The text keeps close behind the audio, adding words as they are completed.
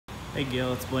Hey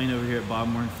Gail, it's Blaine over here at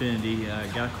Bobmore Infinity.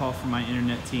 Got a call from my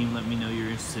internet team, let me know you're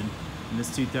interested in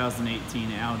this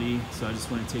 2018 Audi. So I just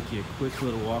want to take you a quick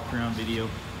little walk around video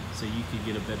so you could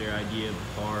get a better idea of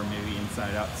the car, maybe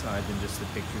inside, outside, than just the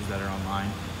pictures that are online.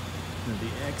 Now,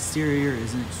 the exterior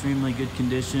is in extremely good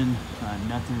condition.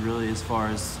 Nothing really as far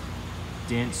as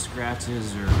dents,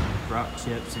 scratches, or rock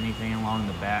chips, anything along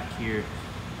the back here.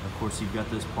 Of course, you've got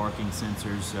those parking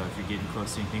sensors, so if you're getting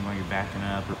close to anything while you're backing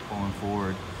up or pulling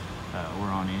forward, or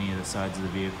on any of the sides of the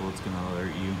vehicle, it's going to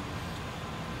alert you.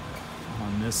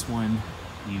 On this one,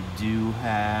 you do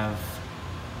have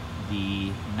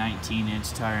the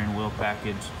 19-inch tire and wheel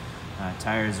package.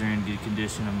 Tires are in good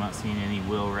condition. I'm not seeing any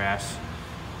wheel rash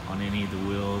on any of the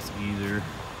wheels either.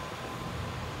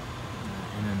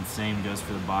 And then the same goes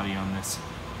for the body on this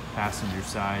passenger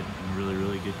side, in really,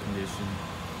 really good condition.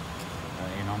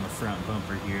 And on the front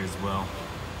bumper here as well.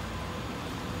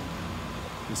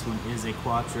 This one is a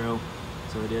Quattro,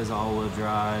 so it is all-wheel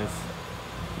drive.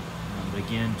 But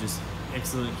again, just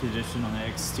excellent condition on the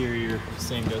exterior.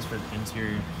 Same goes for the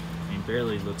interior. I mean,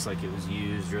 barely looks like it was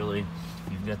used, really.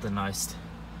 You've got the nice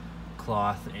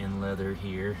cloth and leather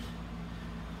here.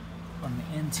 On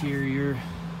the interior,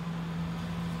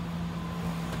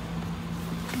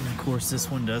 and of course, this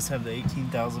one does have the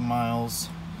 18,000 miles.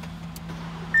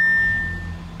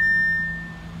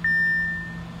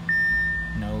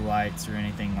 No lights or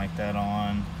anything like that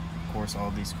on. Of course, all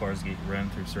these cars get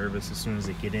run through service as soon as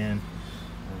they get in.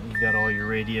 You've got all your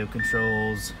radio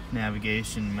controls,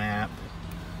 navigation, map,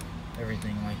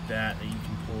 everything like that that you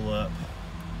can pull up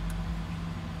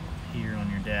here on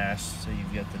your dash. So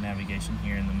you've got the navigation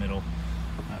here in the middle,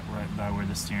 right by where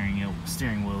the steering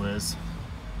wheel is.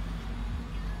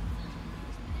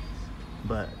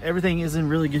 But everything is in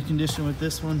really good condition with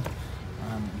this one.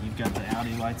 You've got the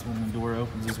Audi lights when the door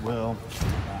opens as well.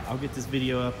 I'll get this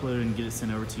video uploaded and get it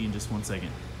sent over to you in just 1 second.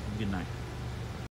 Have a good night.